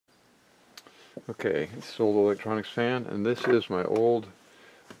Okay, it's an old electronics fan, and this is my old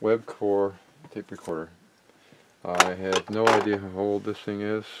Webcor tape recorder. I have no idea how old this thing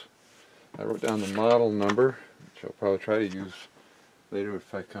is. I wrote down the model number, which I'll probably try to use later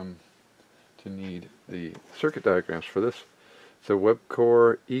if I come to need the circuit diagrams for this. It's a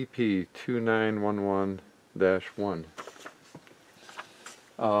Webcor EP2911-1.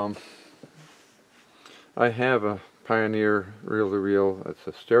 I have a Pioneer reel-to-reel. It's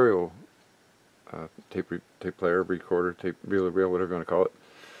a stereo tape player, recorder, tape reel-to-reel, whatever you want to call it.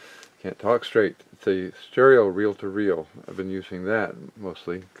 Can't talk straight. It's a stereo reel-to-reel. I've been using that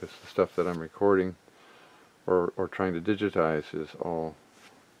mostly because the stuff that I'm recording or trying to digitize is all,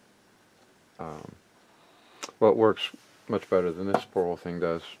 well, it works much better than this poor old thing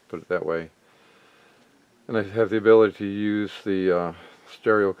does, put it that way. And I have the ability to use the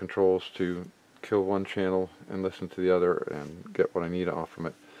stereo controls to kill one channel and listen to the other and get what I need off from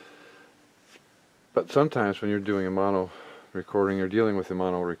it. But sometimes when you're doing a mono recording or dealing with a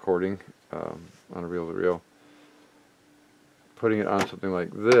mono recording on a reel-to-reel, putting it on something like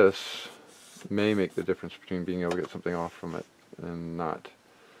this may make the difference between being able to get something off from it and not.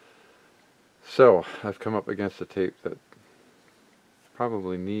 So I've come up against a tape that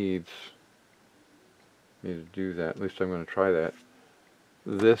probably needs me to do that. At least I'm going to try that.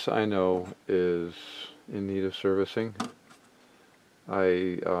 This I know is in need of servicing.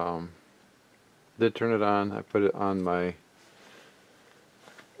 I did turn it on. I put it on my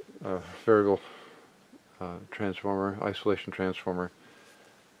variable transformer, isolation transformer,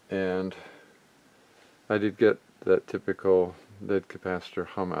 and I did get that typical dead capacitor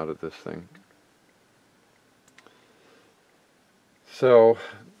hum out of this thing. So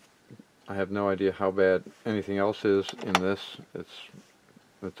I have no idea how bad anything else is in this.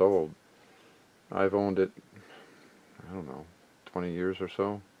 It's old. I've owned it, I don't know, 20 years or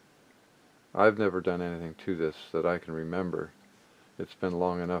so. I've never done anything to this that I can remember. It's been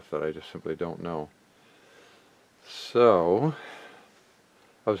long enough that I just simply don't know. So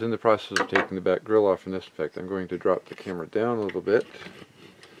I was in the process of taking the back grill off in this. In fact, I'm going to drop the camera down a little bit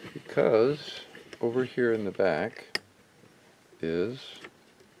because over here in the back is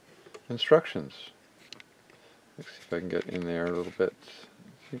instructions. Let's see if I can get in there a little bit so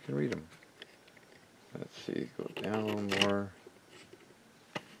you can read them. Let's see, go down a little more.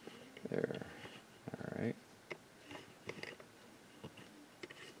 There. Alright.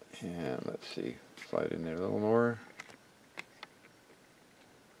 And let's see, slide in there a little more.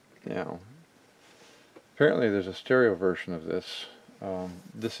 Now, apparently there's a stereo version of this.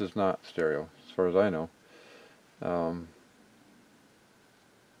 This is not stereo, as far as I know.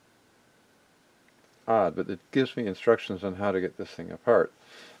 Odd, but it gives me instructions on how to get this thing apart.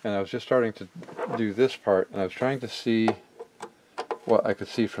 And I was just starting to do this part, and I was trying to see what I could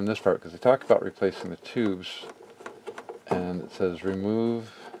see from this part, because they talk about replacing the tubes, and it says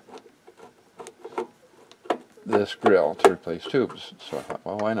remove this grill to replace tubes. So I thought,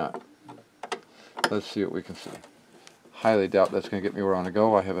 well, why not? Let's see what we can see. Highly doubt that's going to get me where I want to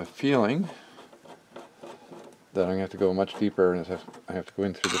go. I have a feeling that I'm going to have to go much deeper, and I have to go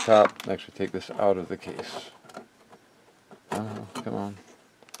in through the top and actually take this out of the case. Oh, come on.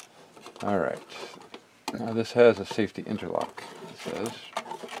 Alright. Now this has a safety interlock, it says.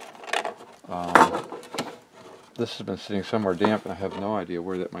 This has been sitting somewhere damp, and I have no idea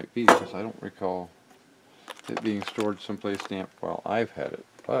where that might be, because I don't recall it being stored someplace damp while I've had it.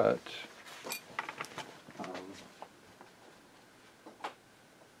 But I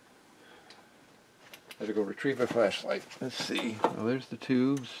had to go retrieve my flashlight. Let's see. Well, there's the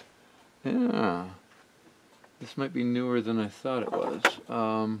tubes. Yeah. This might be newer than I thought it was.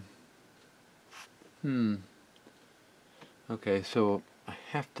 Okay, so I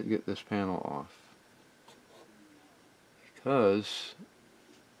have to get this panel off, because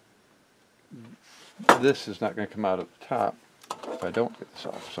this is not going to come out at the top if I don't get this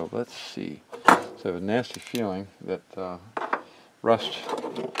off. So let's see. So I have a nasty feeling that rust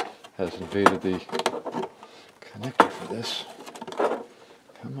has invaded the connector for this.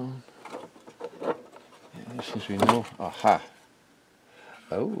 Come on. Yeah, there seems to be no... Aha!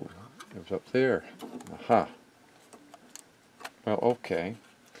 Oh, it was up there. Aha! Well, okay.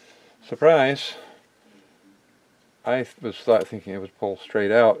 Surprise! I was thinking it was pulled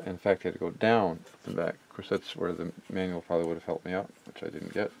straight out. In fact, I had to go down and back. Of course, that's where the manual probably would have helped me out, which I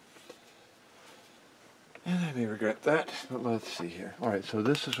didn't get. And I may regret that, but let's see here. Alright, so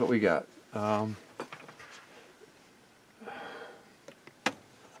this is what we got. Alright,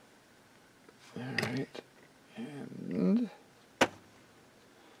 and...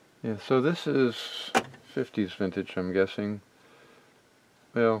 yeah, so this is 50s vintage, I'm guessing.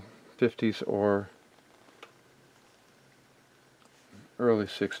 Well, 50s or early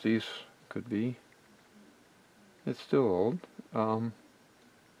 60s, could be. It's still old.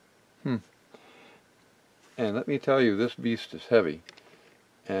 And let me tell you, this beast is heavy.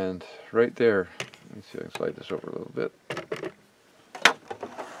 And right there, let me see if I can slide this over a little bit.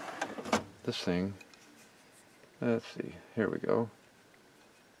 This thing, let's see, here we go.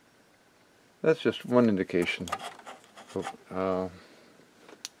 That's just one indication of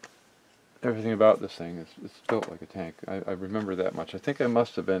everything about this thing. It's built like a tank. I remember that much. I think I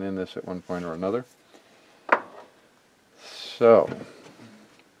must have been in this at one point or another. So,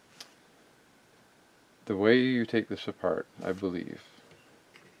 the way you take this apart, I believe,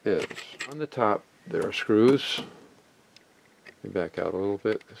 is on the top there are screws. Let me back out a little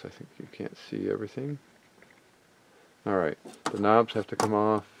bit because I think you can't see everything. Alright, the knobs have to come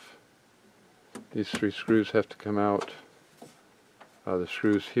off. These 3 screws have to come out. The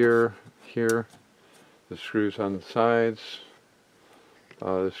screws here, the screws on the sides,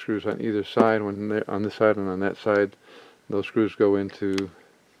 the screws on either side, when they're on this side and on that side. Those screws go into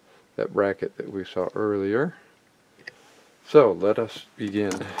that bracket that we saw earlier. So let us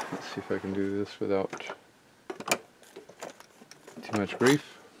begin. Let's see if I can do this without too much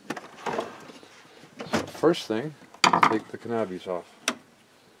grief. So first thing, take the knobbies off.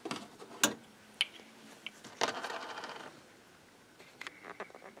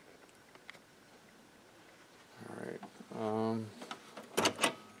 Alright,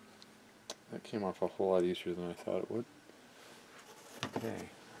 that came off a whole lot easier than I thought it would. Okay,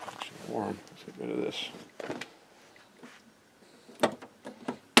 actually warm. Let's get rid of this.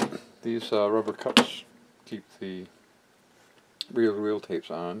 These rubber cups keep the reel-to-reel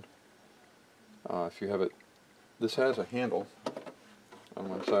tapes on. If you have it, this has a handle on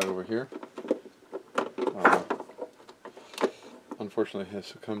one side over here. Unfortunately, it has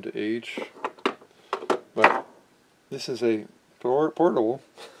succumbed to age, but this is a portable,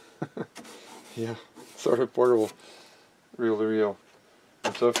 yeah, sort of portable reel-to-reel.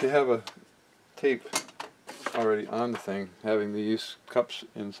 And so if you have a tape already on the thing, having these cups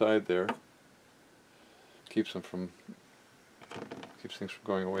inside there keeps things from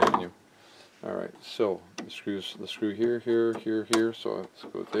going away on you. Alright, so the screw here, here, so let's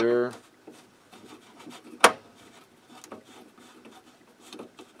go there.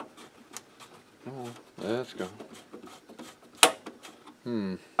 Oh, let's go.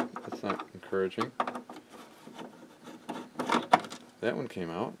 That's not encouraging. That one came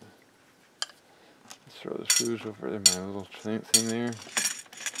out. Let's throw the screws over there, my little thing there.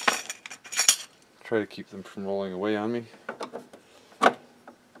 Try to keep them from rolling away on me. I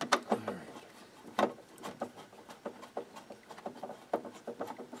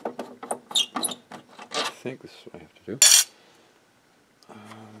think this is what I have to do.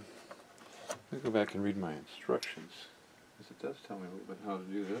 Let me go back and read my instructions, because it does tell me a little bit how to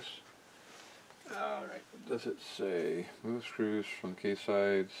do this. Alright, what does it say? Move screws from case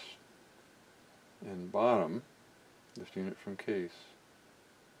sides and bottom, lifting it from case.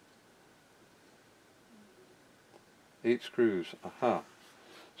 8 screws, aha.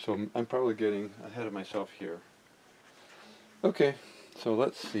 So I'm probably getting ahead of myself here. Okay, so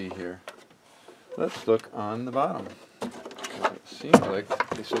let's see here. Let's look on the bottom. It seems like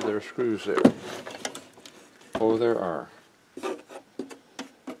they said there are screws there. Oh, there are.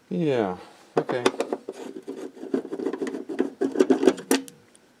 Yeah, okay.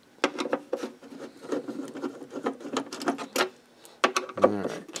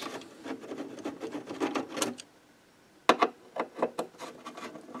 Alright.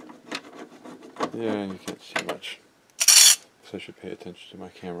 Yeah, you can't see much. So I should pay attention to my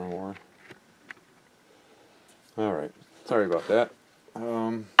camera more. Alright, sorry about that.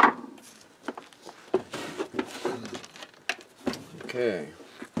 Okay,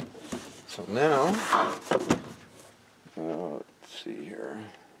 so now, let's see here.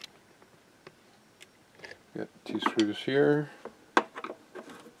 Got 2 screws here.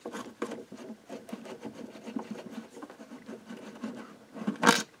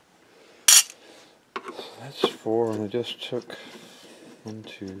 That's 4, and I just took 1,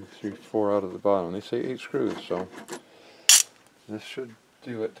 2, 3, 4 out of the bottom. They say 8 screws, so this should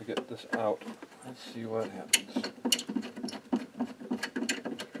do it to get this out. Let's see what happens.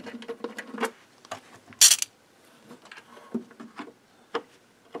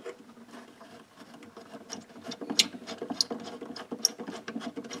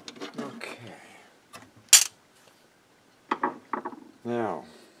 Okay. Now,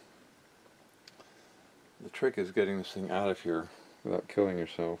 the trick is getting this thing out of here without killing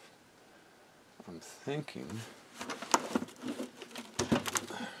yourself. I'm thinking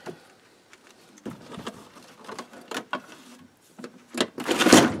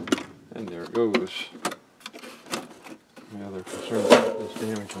there it goes. My other concern is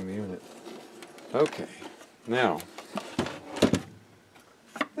damaging the unit. Okay, now,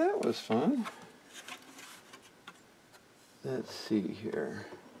 that was fun. Let's see here.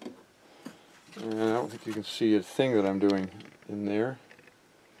 And I don't think you can see a thing that I'm doing in there.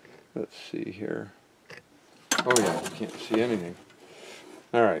 Let's see here. Oh yeah, you can't see anything.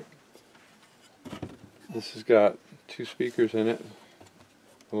 Alright. This has got 2 speakers in it.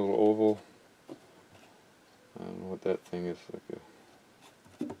 A little oval. I don't know what that thing is. Like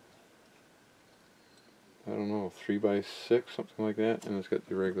a, I don't know, 3x6, something like that. And it's got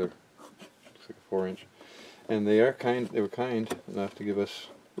the regular, looks like a 4-inch. And they were kind enough to give us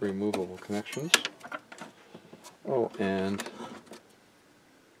removable connections. Oh, and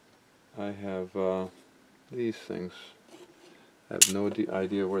I have these things. I have no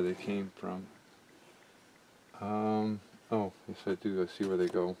idea where they came from. Oh, yes I do. I see where they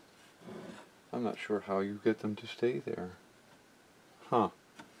go. I'm not sure how you get them to stay there. Huh.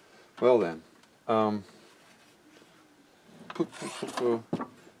 Well then,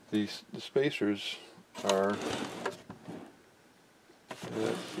 the spacers are,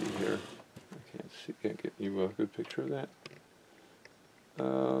 let's see here. Can't get you a good picture of that.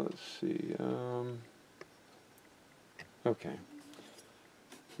 Let's see. Okay.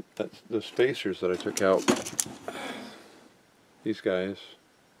 That's the spacers that I took out. These guys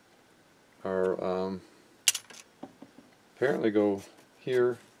are apparently go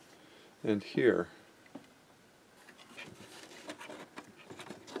here and here.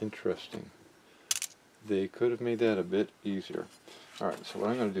 Interesting. They could have made that a bit easier. Alright, so what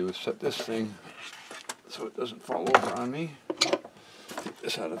I'm going to do is set this thing so it doesn't fall over on me. Get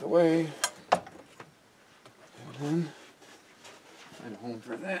this out of the way. And then find a home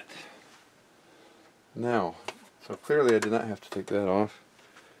for that. Now, so clearly I did not have to take that off.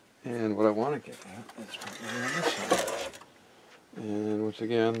 And what I want to get at is probably on this side. And once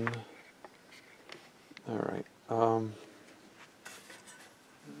again, alright, let's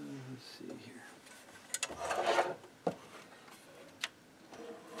see here.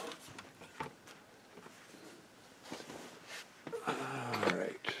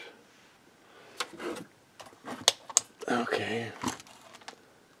 Alright. Okay.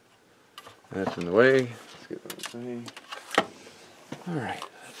 That's in the way. Let's get that away. Alright,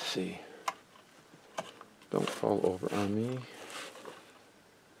 let's see. Don't fall over on me.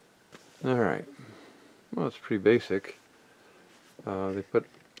 Alright. Well, it's pretty basic. They put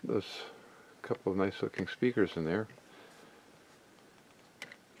those couple of nice looking speakers in there.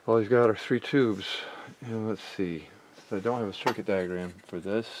 All he's got are 3 tubes. And let's see. So I don't have a circuit diagram for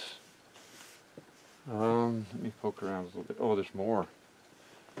this. Let me poke around a little bit. Oh, there's more.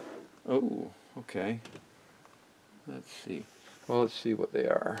 Oh, okay. Let's see. Well, let's see what they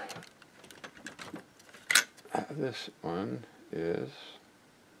are. This one is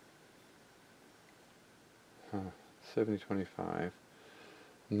 7025.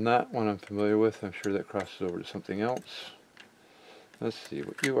 Not one I'm familiar with. I'm sure that crosses over to something else. Let's see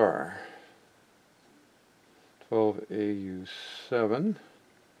what you are. 12AU7.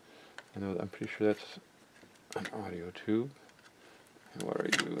 I'm pretty sure that's an audio tube. And what are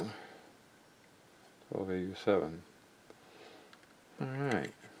you? 12AU7.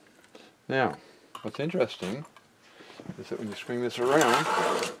 Alright. Now, what's interesting is that when you swing this around,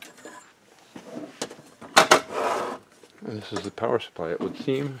 and this is the power supply, it would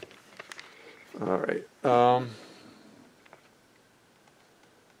seem. Alright.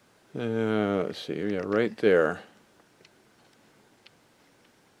 Let's see. Yeah, right there.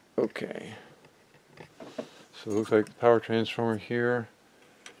 Okay. So it looks like the power transformer here.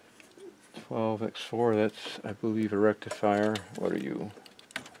 12X4, that's, I believe, a rectifier. What are you?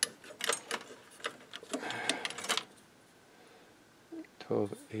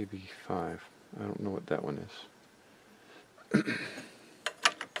 12AB5. I don't know what that one is.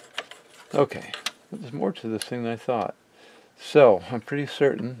 Okay, there's more to this thing than I thought. So, I'm pretty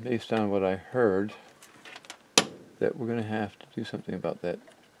certain, based on what I heard, that we're going to have to do something about that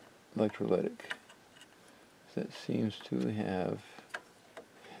electrolytic. That seems to have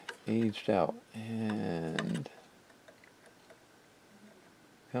aged out. And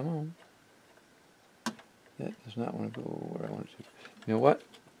come on. That does not want to go where I want it to. You know what?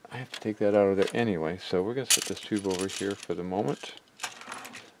 I have to take that out of there anyway, so we're going to set this tube over here for the moment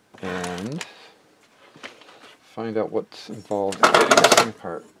and find out what's involved in getting this thing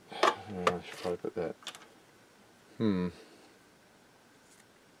apart. I should probably put that.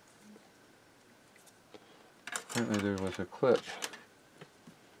 Apparently there was a clip.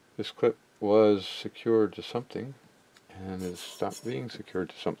 This clip was secured to something and has stopped being secured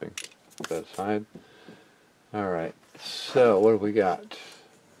to something. put that aside. Alright, so what do we got?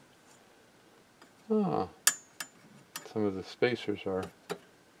 Oh, some of the spacers are,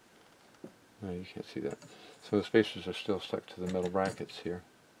 no, you can't see that. Some of the spacers are still stuck to the metal brackets here.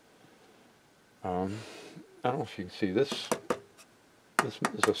 I don't know if you can see this. This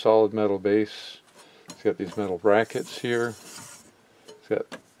is a solid metal base. It's got these metal brackets here. It's got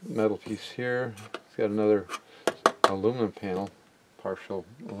a metal piece here. It's got another aluminum panel, partial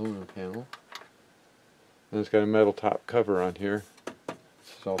aluminum panel. And it's got a metal top cover on here.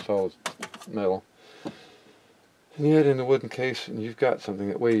 This is all solid metal. And you add in the wooden case and you've got something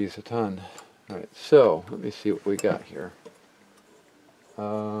that weighs a ton. Alright, so let me see what we got here.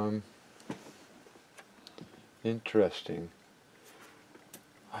 Interesting.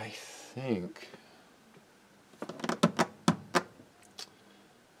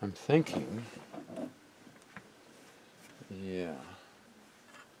 I'm thinking, yeah,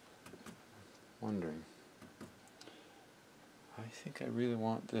 wondering. I think I really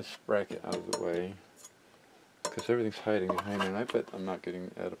want this bracket out of the way because everything's hiding behind it, and I bet I'm not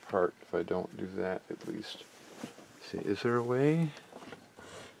getting that apart if I don't do that at least. Let's see, is there a way?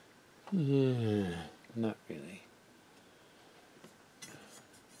 Yeah, not really.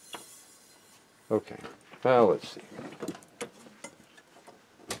 Okay, well, let's see.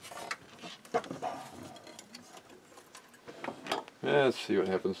 Let's see what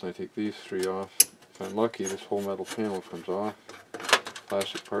happens when I take these three off. If I'm lucky, this whole metal panel comes off,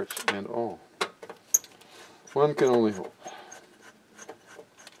 plastic parts and all. One can only hope.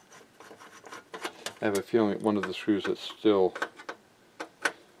 I have a feeling that one of the screws that's still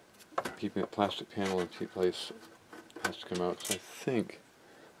keeping that plastic panel in place has to come out. So I think,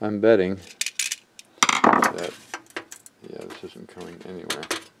 I'm betting that, yeah, this isn't coming anywhere.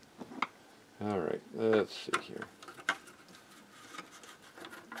 Alright, let's see here.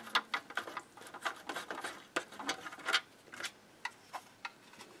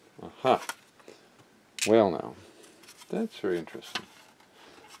 Aha! Well now, that's very interesting.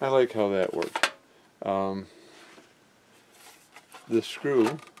 I like how that worked. This screw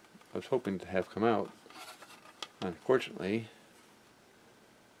I was hoping to have come out. Unfortunately,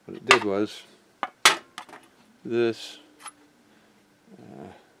 what it did was this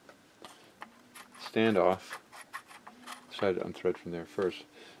standoff decided to unthread from there first.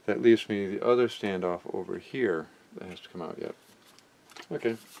 That leaves me the other standoff over here that has to come out yet.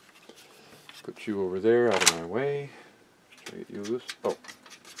 Okay. Put you over there, out of my way. Try to get you loose. Oh.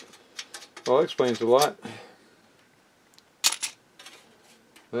 Well, that explains a lot.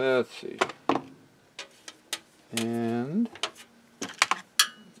 Let's see. And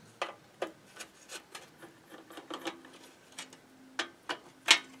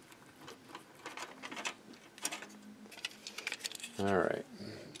alright.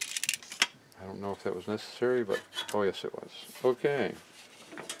 I don't know if that was necessary, but oh yes it was. Okay.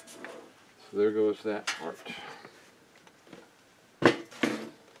 So there goes that part.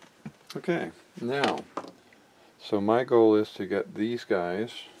 Okay, now, so my goal is to get these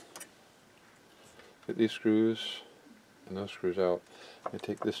guys, get these screws and those screws out, and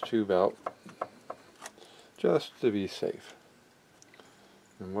take this tube out, just to be safe.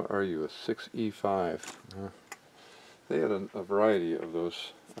 And what are you, a 6E5? They had a variety of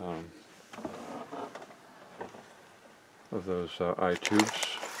those eye tubes,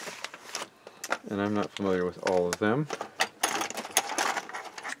 and I'm not familiar with all of them.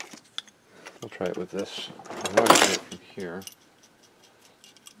 I'll try it with this. I know I can get it from here.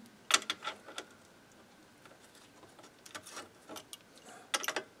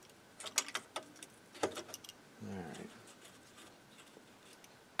 Alright.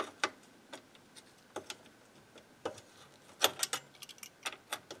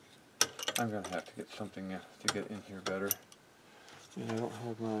 I'm going to have to get something to get in here better. And I don't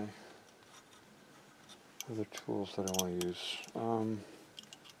have my other tools that I want to use.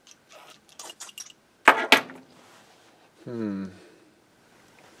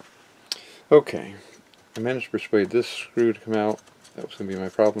 Okay, I managed to persuade this screw to come out. That was going to be my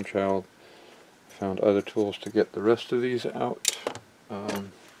problem child. I found other tools to get the rest of these out.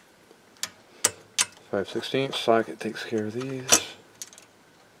 5/16 socket takes care of these.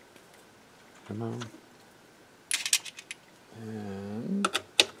 Come on. And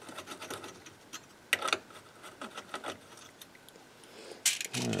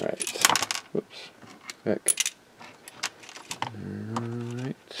alright. Whoops. Heck.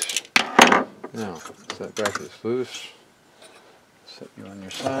 Alright. Now, so that bracket is loose. Set you on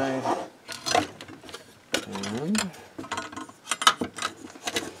your side. And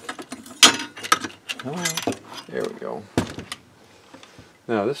oh, there we go.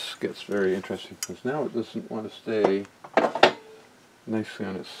 Now this gets very interesting because now it doesn't want to stay nicely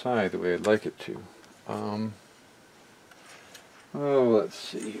on its side the way I'd like it to. Oh, let's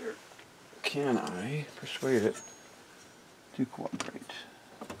see here. Can I persuade it to cooperate?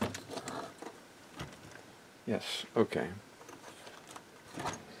 Yes, okay.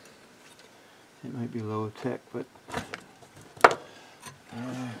 It might be low tech, but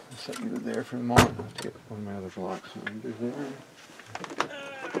I'll set you there for a moment. I'll have to get one of my other blocks under there.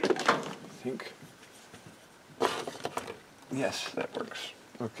 I think. Yes, that works.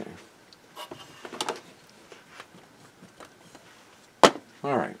 Okay.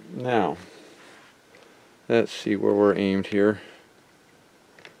 Alright, now let's see where we're aimed here.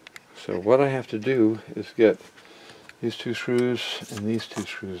 So what I have to do is get these two screws and these two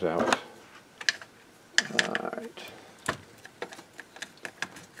screws out. Alright.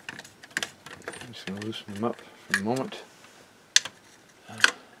 I'm just going to loosen them up for a moment.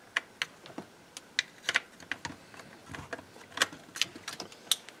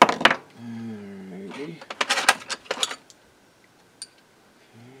 Alrighty.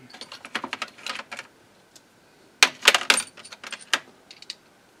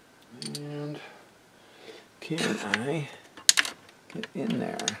 And can I get in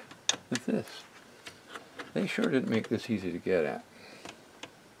there with this? They sure didn't make this easy to get at.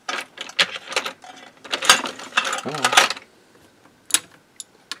 Come on.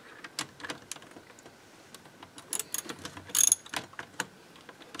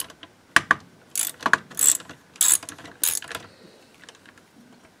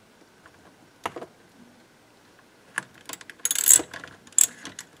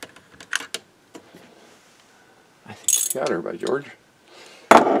 I think we got her, by George.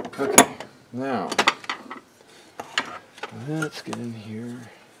 Okay, now let's get in here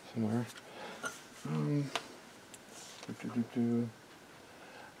somewhere.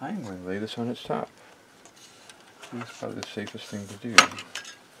 I'm going to lay this on its top. That's probably the safest thing to do.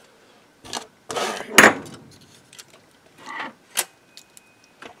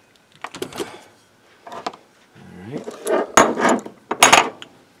 Alright.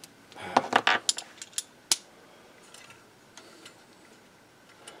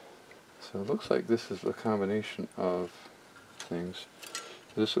 So it looks like this is a combination of things.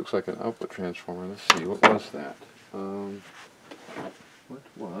 This looks like an output transformer. Let's see, what was that?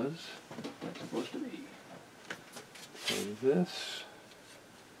 What was that supposed to be? So this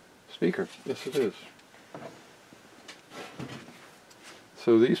speaker, yes it is.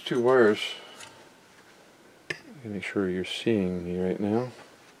 So these two wires, make sure you're seeing me right now.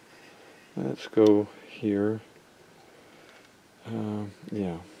 Let's go here.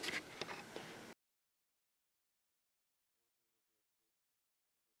 Yeah.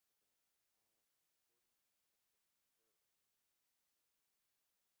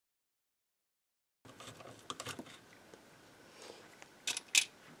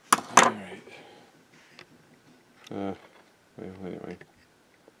 Alright. Well, anyway.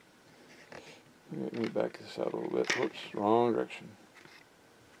 Let me back this out a little bit. Whoops, wrong direction.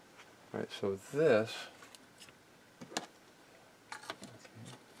 Alright, so this.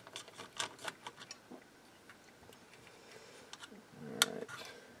 Alright.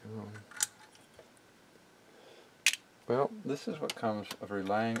 Well, this is what comes of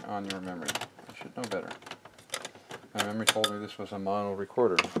relying on your memory. I should know better. My memory told me this was a mono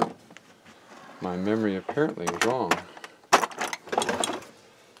recorder. My memory apparently was wrong.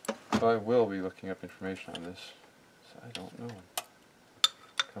 So I will be looking up information on this. So I don't know.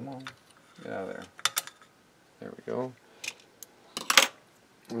 Come on. Get out of there. There we go.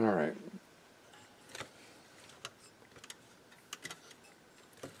 Alright.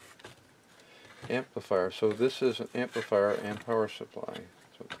 Amplifier. So this is an amplifier and power supply.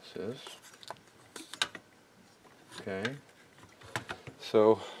 That's what this is. Okay.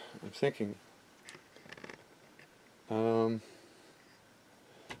 So I'm thinking. So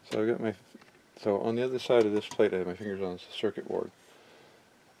I've got my. So on the other side of this plate, I have my fingers on the circuit board.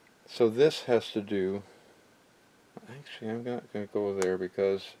 So this has to do. Actually, I'm not going to go there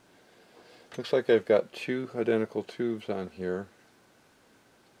because it looks like I've got two identical tubes on here.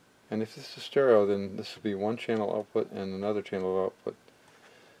 And if this is stereo, then this will be one channel output and another channel output.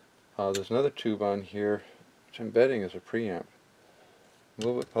 There's another tube on here, which I'm betting is a preamp. I'm a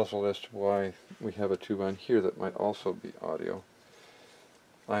little bit puzzled as to why we have a tube on here that might also be audio.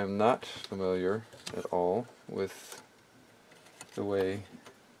 I am not familiar at all with the way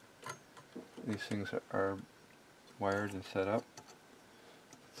these things are wired and set up.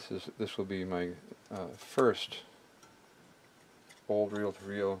 This will be my first old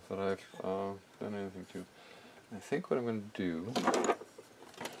reel-to-reel that I've done anything to. I think what I'm going to do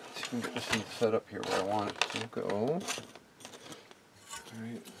and get this thing set up here where I want it to go.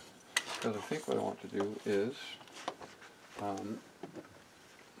 Alright, because I think what I want to do is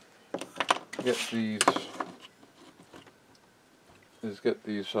get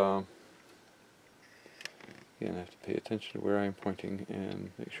these again, I have to pay attention to where I'm pointing and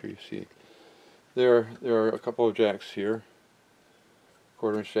make sure you see. There are a couple of jacks here,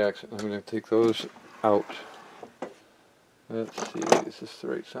 1/4 inch jacks. I'm going to take those out. Let's see, is this the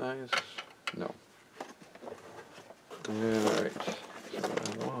right size? No. Alright, so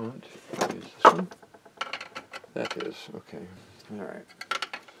what I want is this one. That is, okay. Alright.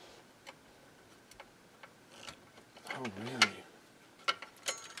 Oh, really?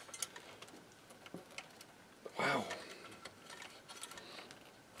 Wow.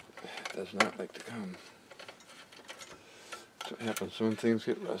 It does not like to come. That's what happens when things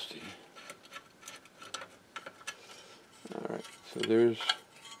get rusty. Alright, so there's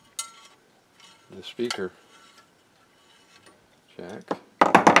the speaker jack,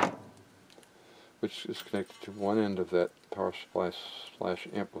 which is connected to one end of that power supply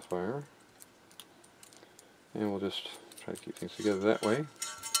 / amplifier. And we'll just try to keep things together that way.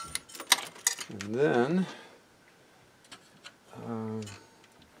 And then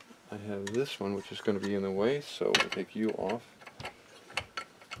I have this one, which is going to be in the way, so we'll take you off.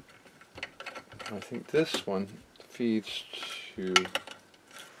 I think this one feeds to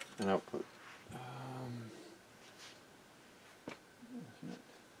an output.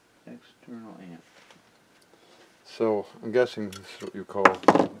 External amp. So I'm guessing this is what you call,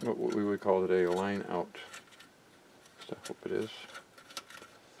 what we would call today, a line out. I hope it is.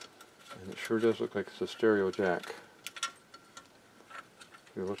 And it sure does look like it's a stereo jack.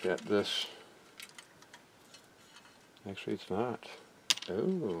 If you look at this, actually it's not.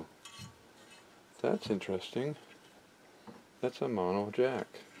 Oh, that's interesting. That's a mono jack.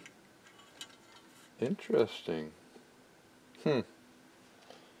 Interesting. It's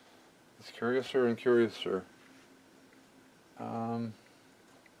curiouser and curiouser.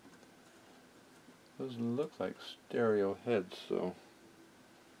 Those look like stereo heads, so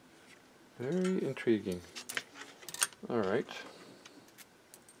very intriguing. Alright.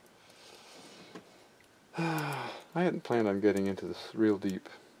 I hadn't planned on getting into this real deep.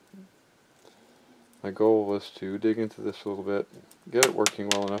 My goal was to dig into this a little bit, get it working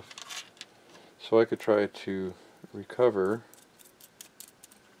well enough so I could try to recover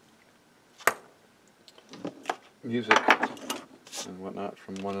music and whatnot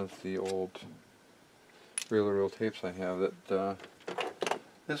from one of the old reel-to-reel tapes I have that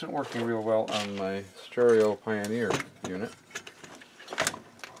isn't working real well on my Stereo Pioneer unit.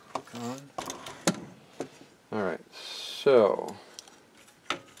 Alright, so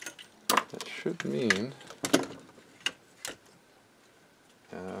that should mean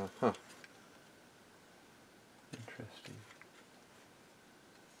interesting.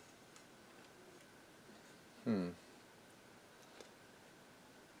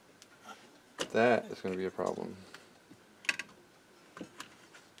 That is going to be a problem.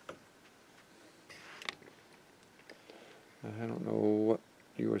 I don't know what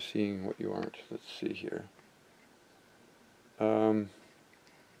you are seeing, what you aren't. Let's see here. Let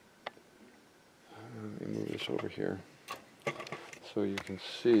me move this over here so you can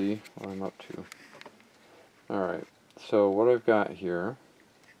see what I'm up to. Alright, so what I've got here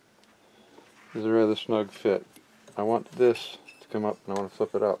is a rather snug fit. I want this to come up and I want to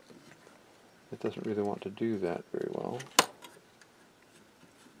flip it up. It doesn't really want to do that very well.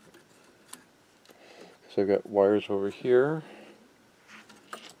 So I've got wires over here,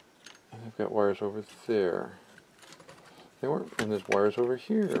 and I've got wires over there. They weren't, and there's wires over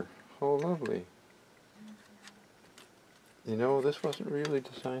here. Oh, lovely. You know, this wasn't really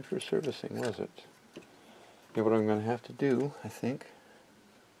designed for servicing, was it? Yeah, what I'm going to have to do, I think.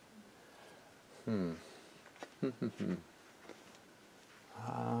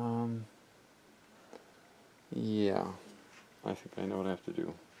 Yeah, I think I know what I have to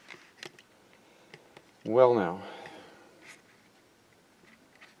do. Well now,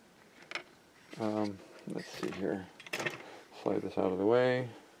 let's see here. Slide this out of the way.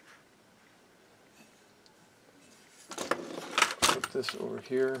 Put this over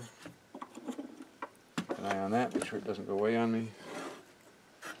here. Keep an eye on that, make sure it doesn't go away on me.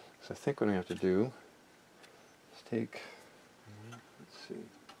 So I think what I have to do is take, let's see.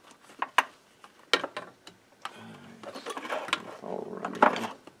 Fall over on me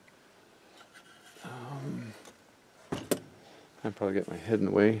now. I'd probably get my head in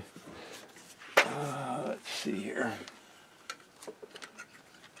the way. Let's see here.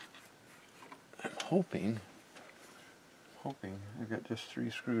 I'm hoping. I've got just 3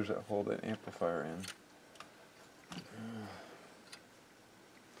 screws that hold that amplifier in.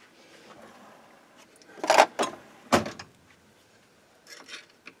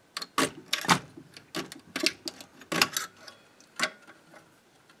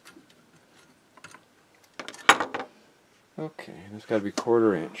 Okay, and it's got to be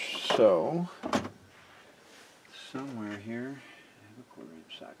 1/4 inch. So somewhere here, I have a 1/4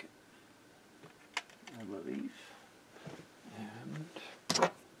 inch socket, I believe. And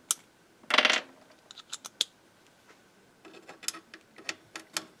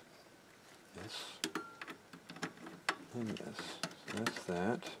this and this. So that's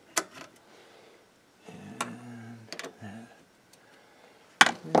that. And that.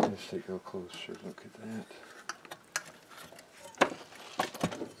 Let me just take a closer look at that.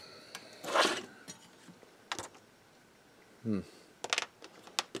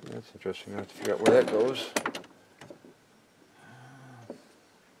 That's interesting. I have to figure out where that goes.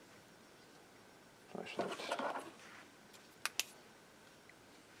 Flashlight.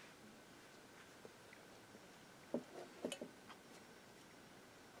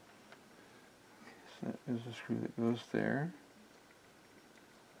 So that is a screw that goes there.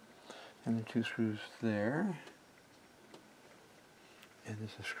 And the 2 screws there. And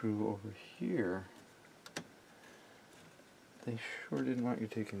there's a screw over here. They sure didn't want you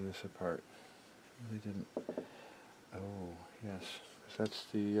taking this apart. They didn't. Oh, yes. That's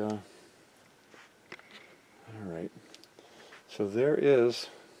the, alright. So there is,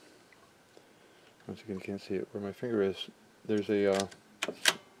 once again you can't see it, where my finger is, there's a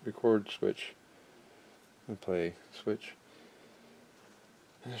record switch, and play switch.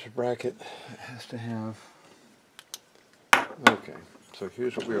 And there's a bracket that has to have, okay, so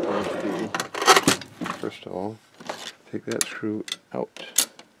here's what we are going to do. First of all, take that screw out.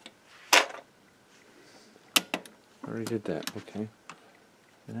 I already did that, okay.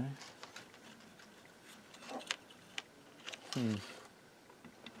 Did I?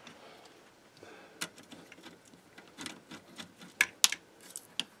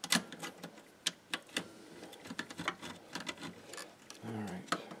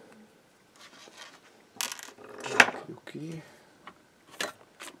 Alright. Okay.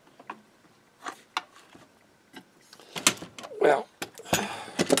 Well,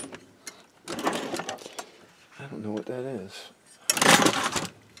 I don't know what that is.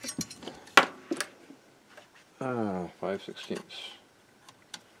 5/16.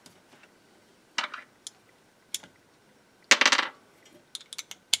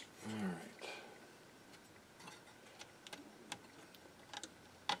 Alright.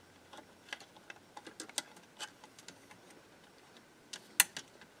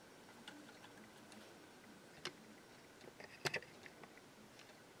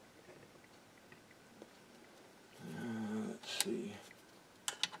 Let's see.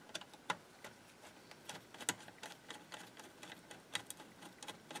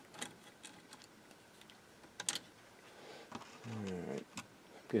 Alright,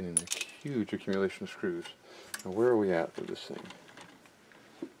 getting a huge accumulation of screws. Now where are we at with this thing?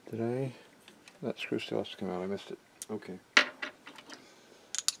 That screw still has to come out, I missed it. Okay.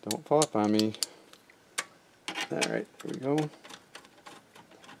 Don't fall up on me. Alright, here we go.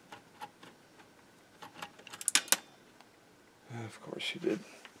 Of course you did.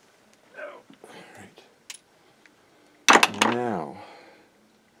 Alright. Now,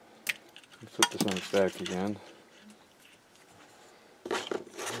 let's flip this on its back again.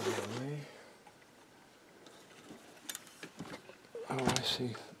 Oh, I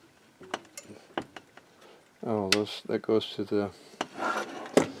see. Oh, that goes to the...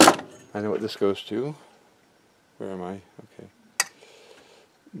 I know what this goes to. Where am I? Okay.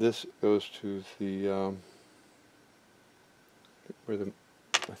 This goes to the... where the...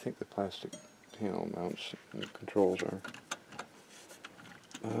 I think the plastic panel mounts and the controls are.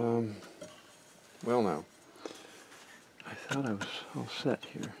 Well now. I thought I was all set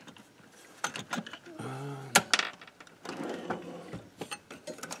here.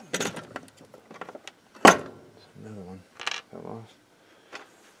 Another one got lost.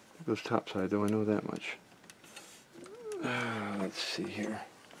 It goes topside though, I know that much. Let's see here.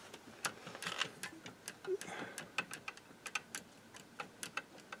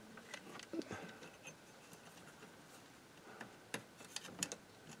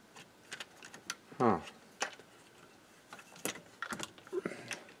 Huh.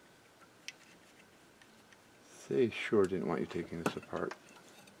 They sure didn't want you taking this apart.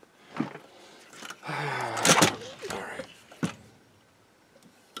 Alright.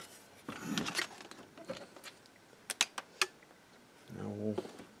 No.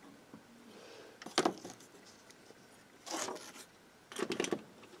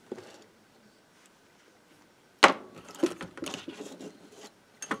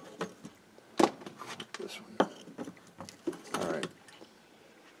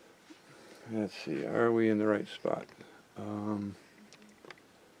 let's see, are we in the right spot?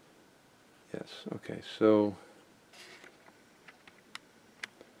 Yes, okay, so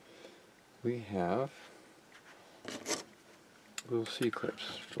we have little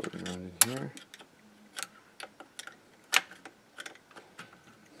C-clips floating around in here.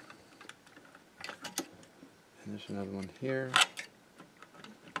 And there's another one here.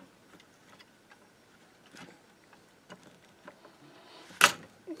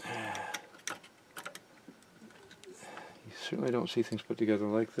 You certainly don't see things put together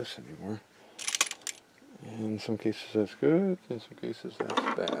like this anymore. In some cases that's good, in some cases that's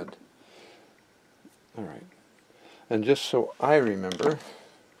bad. Alright. And just so I remember,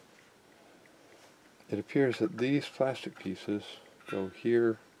 it appears that these plastic pieces go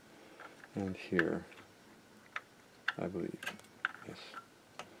here and here, I believe. Yes.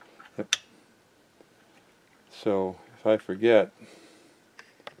 Yep. So if I forget,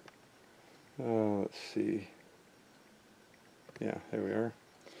 let's see. Yeah, there we are.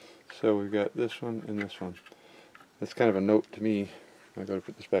 So we've got this one and this one. That's kind of a note to me. I got to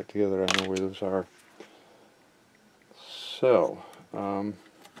put this back together. I know where those are. So let's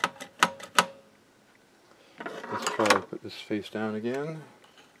try to put this face down again.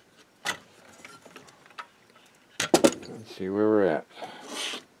 Let's see where we're at.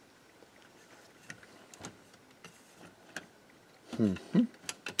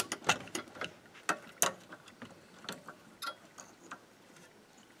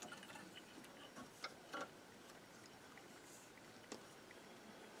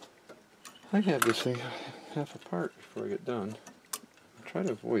 I have this thing half apart before I get done. I'll try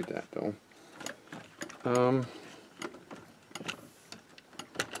to avoid that though.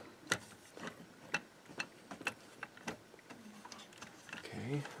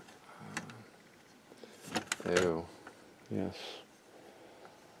 Okay. Oh, yes.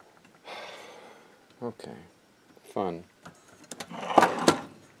 Okay. Fun.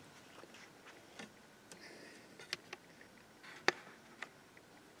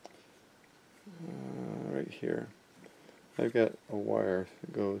 Right here. I've got a wire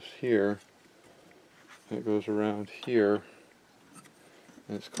that goes here, and it goes around here,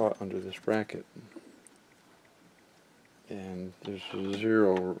 and it's caught under this bracket. And there's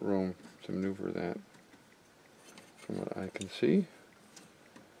zero room to maneuver that, from what I can see.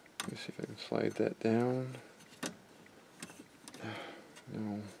 Let me see if I can slide that down.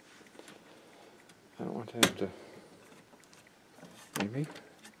 No. I don't want to have to... Maybe?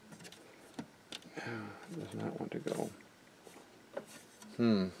 Does not want to go.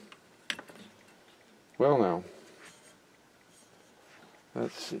 Well now.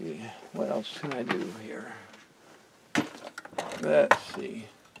 Let's see. What else can I do here? Let's see.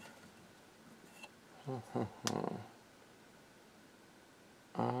 I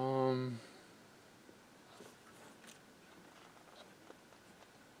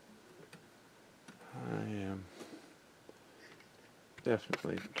am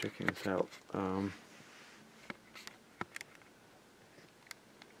definitely checking this out.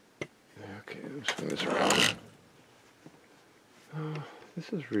 Okay, let's swing this around.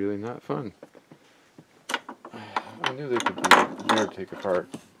 This is really not fun. I knew they could be there to take apart.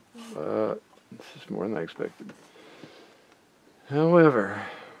 This is more than I expected. However,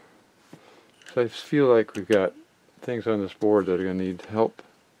 I feel like we've got things on this board that are going to need help.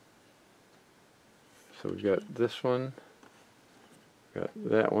 So we've got this one, got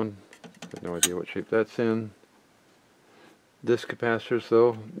that one. I have no idea what shape that's in. This capacitors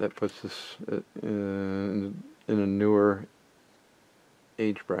though, that puts this in a newer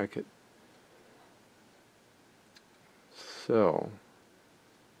age bracket. So,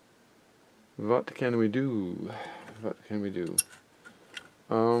 what can we do? What can we do?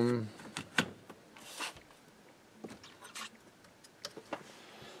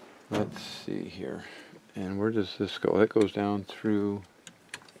 Let's see here. And where does this go? That goes down through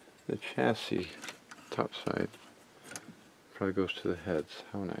the chassis top side. Probably goes to the heads.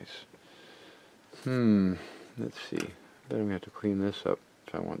 How nice. Let's see. Then I'm going to have to clean this up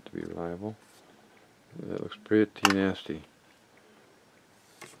if I want it to be reliable. That looks pretty nasty.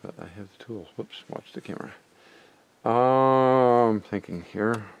 But I have the tools. Whoops, watch the camera. I'm thinking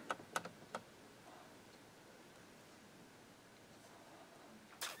here.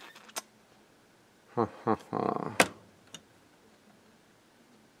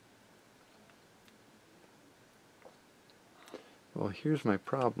 Well, here's my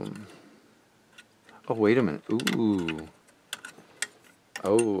problem. Oh, wait a minute. Ooh.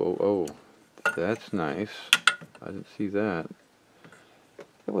 Oh. That's nice. I didn't see that.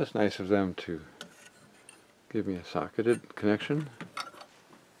 It was nice of them to give me a socketed connection.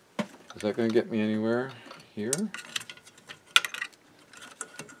 Is that going to get me anywhere here?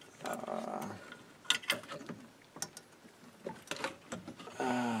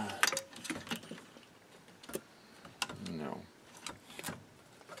 No.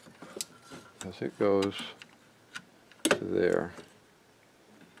 Because it goes to there.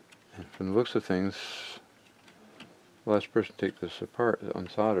 And from the looks of things, the last person to take this apart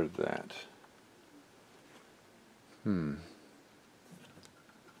unsoldered that.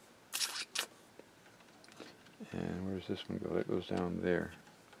 And where does this one go? That goes down there.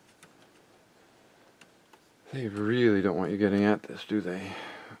 They really don't want you getting at this, do they?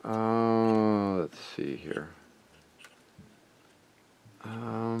 Let's see here.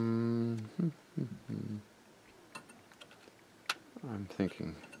 I'm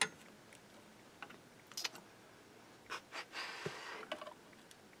thinking.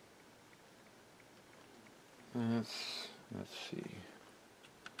 Let's see.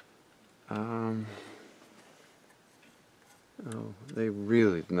 Oh, they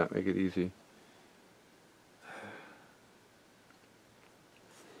really did not make it easy.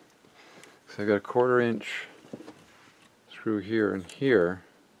 So I've got a 1/4 inch screw here and here,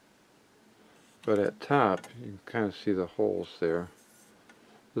 but at top you can kind of see the holes there.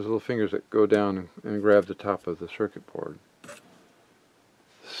 Those little fingers that go down and grab the top of the circuit board.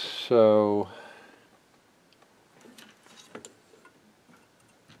 So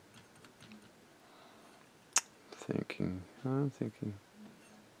I'm thinking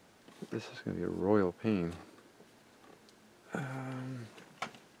this is going to be a royal pain.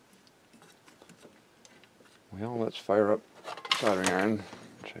 Well, let's fire up soldering iron.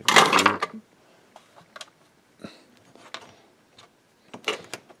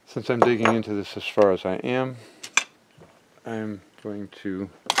 Since I'm digging into this as far as I am, I'm going to,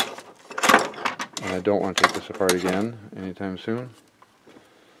 and I don't want to take this apart again anytime soon.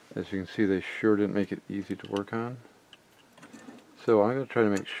 As you can see, they sure didn't make it easy to work on. So I'm going to try to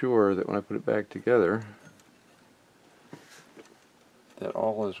make sure that when I put it back together, that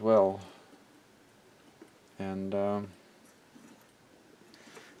all is well. And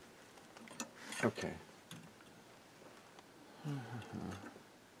okay.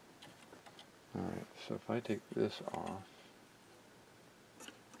 Alright, so if I take this off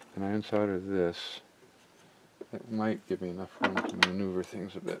and I unsolder this, it might give me enough room to maneuver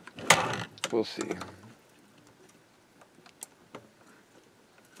things a bit. We'll see.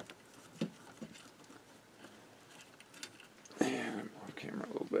 And I'm off camera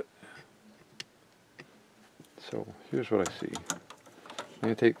a little bit. So here's what I see. I'm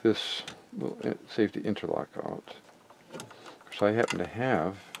going to take this little safety interlock out. So I happen to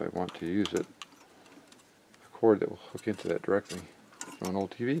have, if I want to use it, a cord that will hook into that directly from an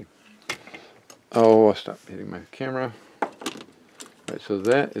old TV. Oh, I'll stop hitting my camera. Alright, so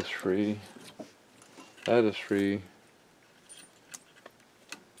that is free. That is free.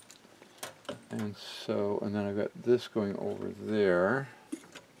 And so, and then I've got this going over there.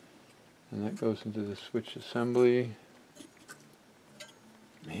 And that goes into the switch assembly.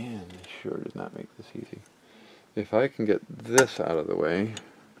 Man, they sure did not make this easy. If I can get this out of the way.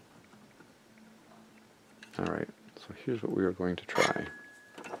 Alright, so here's what we are going to try.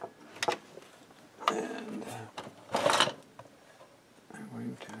 And I'm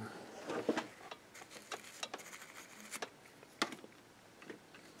going to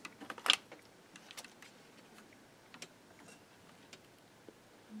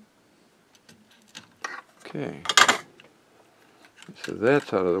okay. So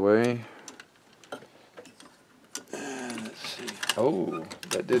that's out of the way. And let's see. Oh,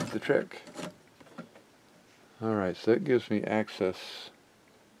 that did the trick. Alright, so that gives me access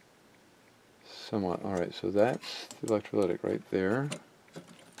somewhat. Alright, so that's the electrolytic right there.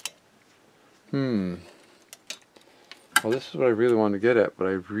 Well, this is what I really want to get at, but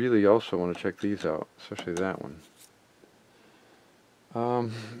I really also want to check these out, especially that one.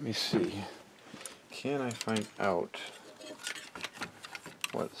 Let me see. Can I find out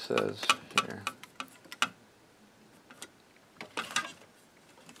what it says here?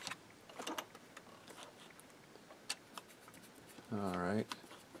 Alright.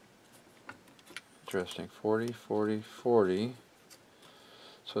 Interesting. 40, 40, 40.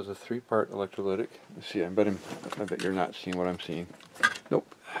 So it's a 3-part electrolytic. Let's see, I bet you're not seeing what I'm seeing.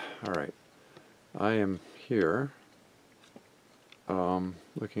 Nope. Alright. I am here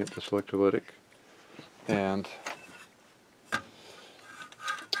looking at this electrolytic, and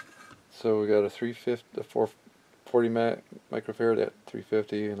so we got a 440 microfarad at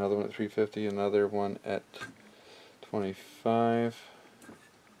 350, another one at 350, another one at 25.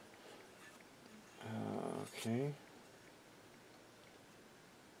 Okay.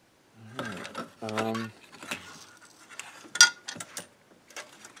 Oh,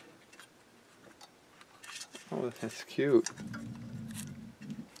 that's cute.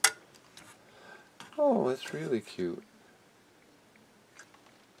 Oh, it's really cute.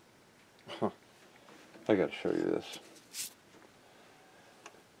 Huh. I gotta show you this.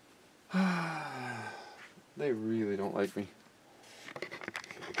 They really don't like me.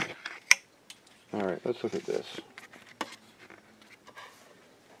 Alright, let's look at this.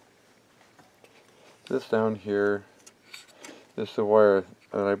 This down here is the wire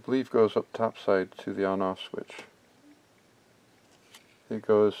that I believe goes up top side to the on-off switch. It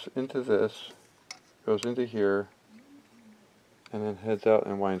goes into this, goes into here, and then heads out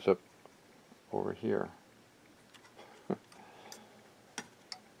and winds up over here.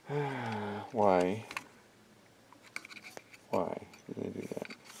 Why? Why did they do that?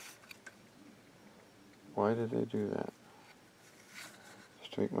 Why did they do that?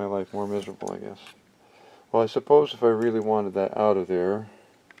 Just to make my life more miserable, I guess. Well, I suppose if I really wanted that out of there,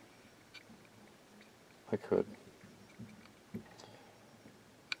 I could.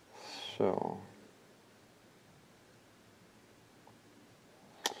 So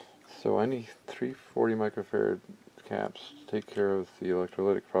I need 340 microfarad caps to take care of the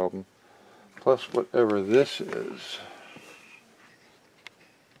electrolytic problem, plus whatever this is.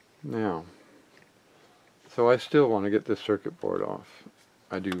 Now, so I still want to get this circuit board off.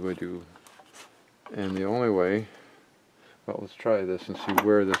 I do. And the only way, well, let's try this and see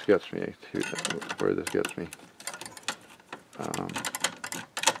where this gets me.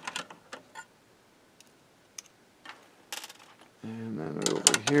 And then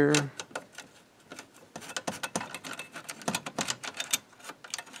over here.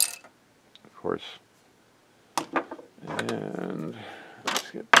 Of course. And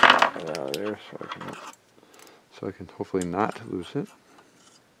let's get that out of there so I can hopefully not lose it.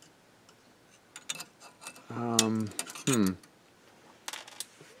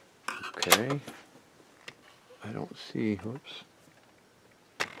 Okay. I don't see, I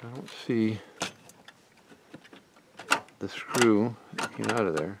don't see the screw that came out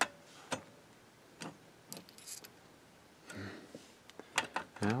of there.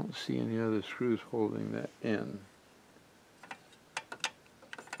 I don't see any other screws holding that in.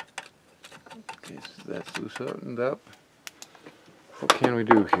 Okay, so that's loosened up. What can we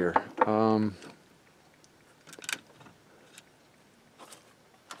do here? I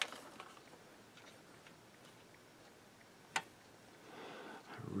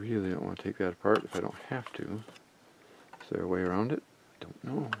really don't want to take that apart if I don't have to. Is there a way around it? I don't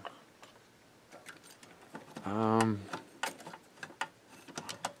know.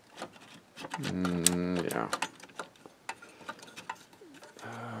 Yeah.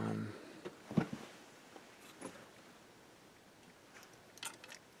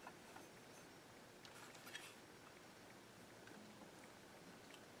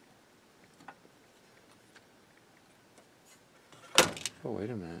 Oh,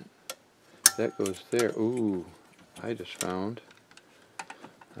 wait a minute. That goes there. Ooh, I just found.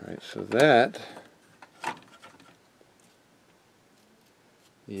 Alright, so that...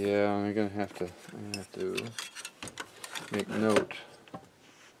 Yeah, I'm gonna have to make note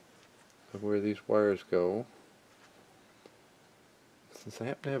of where these wires go. Since I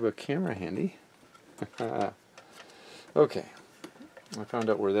happen to have a camera handy. Okay. I found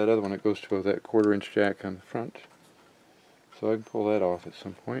out where that other one, it goes to that 1/4-inch jack on the front. So I can pull that off at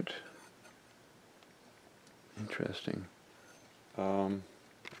some point. Interesting. Alright,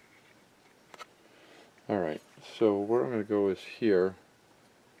 so where I'm going to go is here.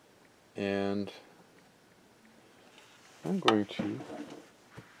 And I'm going to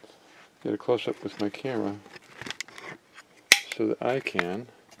get a close-up with my camera so that I can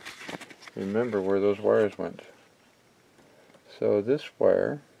remember where those wires went. So this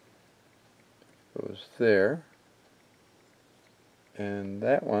wire goes there, and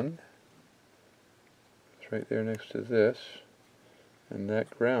that one is right there next to this, and that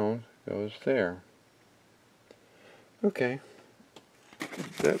ground goes there. Okay,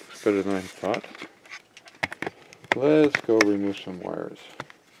 that's better than I thought. Let's go remove some wires.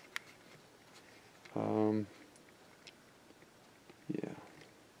 Yeah.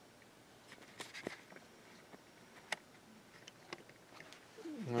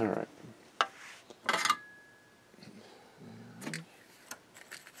 Alright.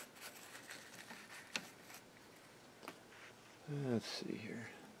 Let's see here.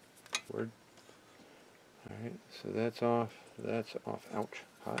 Word. Alright, so that's off. That's off. Ouch.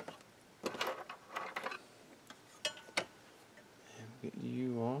 Hot. And get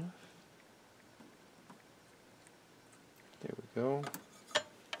you off. There we go.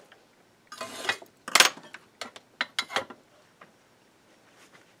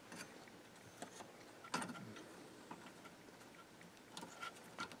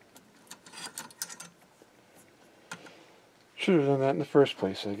 Should have done that in the first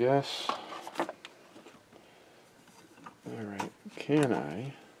place, I guess. Alright, can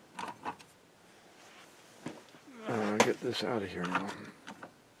I get this out of here now?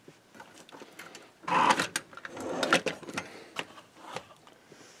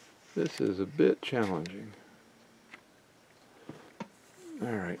 This is a bit challenging.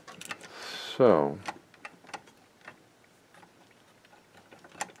 Alright, so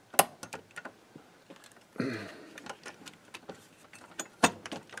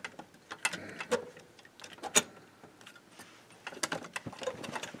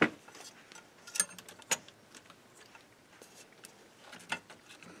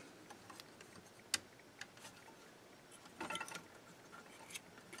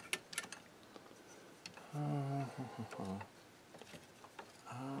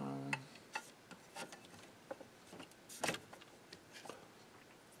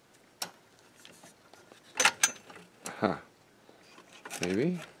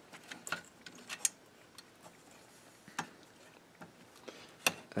maybe.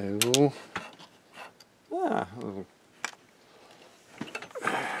 Oh, a little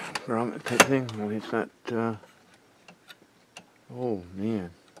grommet type thing. Well, it's not. Oh man.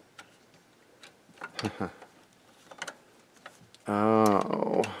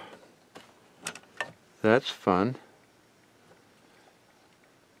 Oh, that's fun.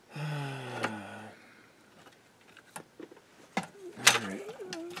 Alright,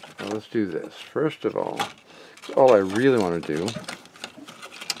 well, let's do this. First of all I really want to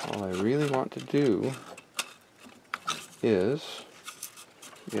do is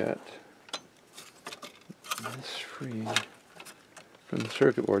get this free from the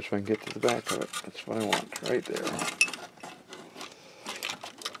circuit board so I can get to the back of it. That's what I want, right there.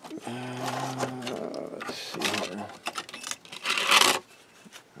 Let's see here.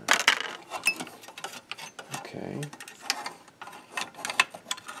 Okay.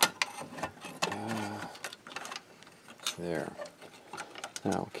 There.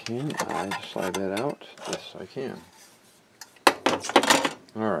 Now, can I slide that out? Yes, I can.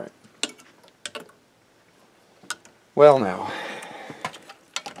 Alright. Well, now.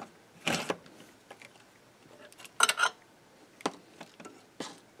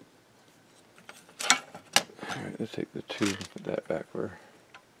 Alright, let's take the tube and put that back where.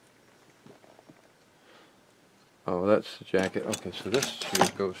 Oh, that's the jacket. Okay, so this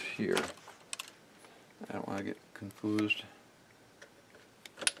tube goes here. I don't want to get confused.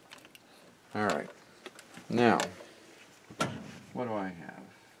 Alright. Now, what do I have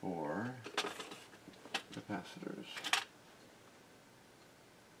for capacitors?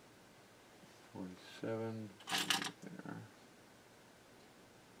 47 there.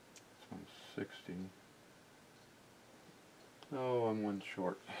 This one's 60. Oh, I'm one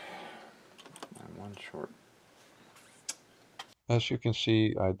short. As you can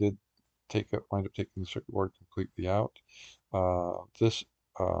see, I did wind up taking the circuit board completely out. This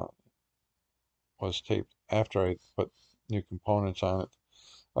was taped after I put new components on it.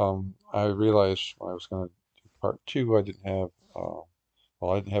 I realized when I was going to do part 2, I didn't have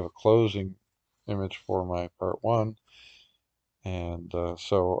I didn't have a closing image for my part 1, and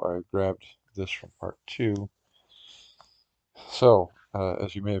so I grabbed this from part 2. So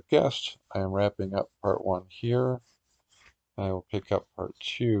as you may have guessed, I am wrapping up part 1 here. I will pick up part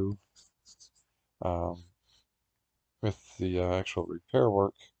 2 with the actual repair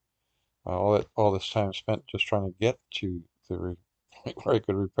work. All this time spent just trying to get to the point where I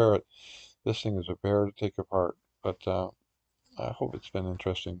could repair it. This thing is a bear to take apart, but I hope it's been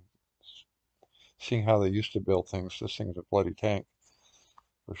interesting seeing how they used to build things. This thing is a bloody tank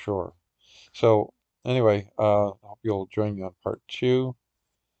for sure. So anyway, I hope you'll join me on part 2.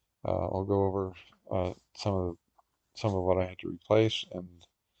 I'll go over some of what I had to replace and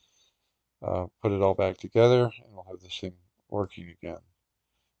put it all back together, and we'll have this thing working again.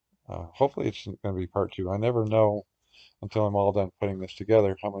 Hopefully it's going to be part 2. I never know until I'm all done putting this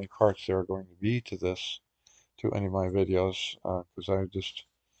together how many parts there are going to be to any of my videos, because I just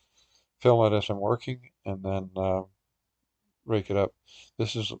film it as I'm working and then break it up.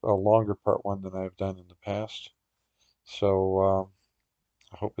 This is a longer part 1 than I've done in the past, so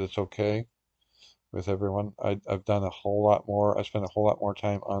I hope it's okay with everyone. I've done a whole lot more. I spent a whole lot more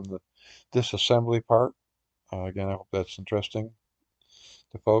time on the disassembly part. Again, I hope that's interesting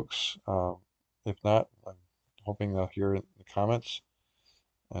to folks. If not, I'm hoping they'll hear it in the comments,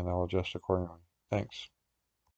 and I'll adjust accordingly. Thanks.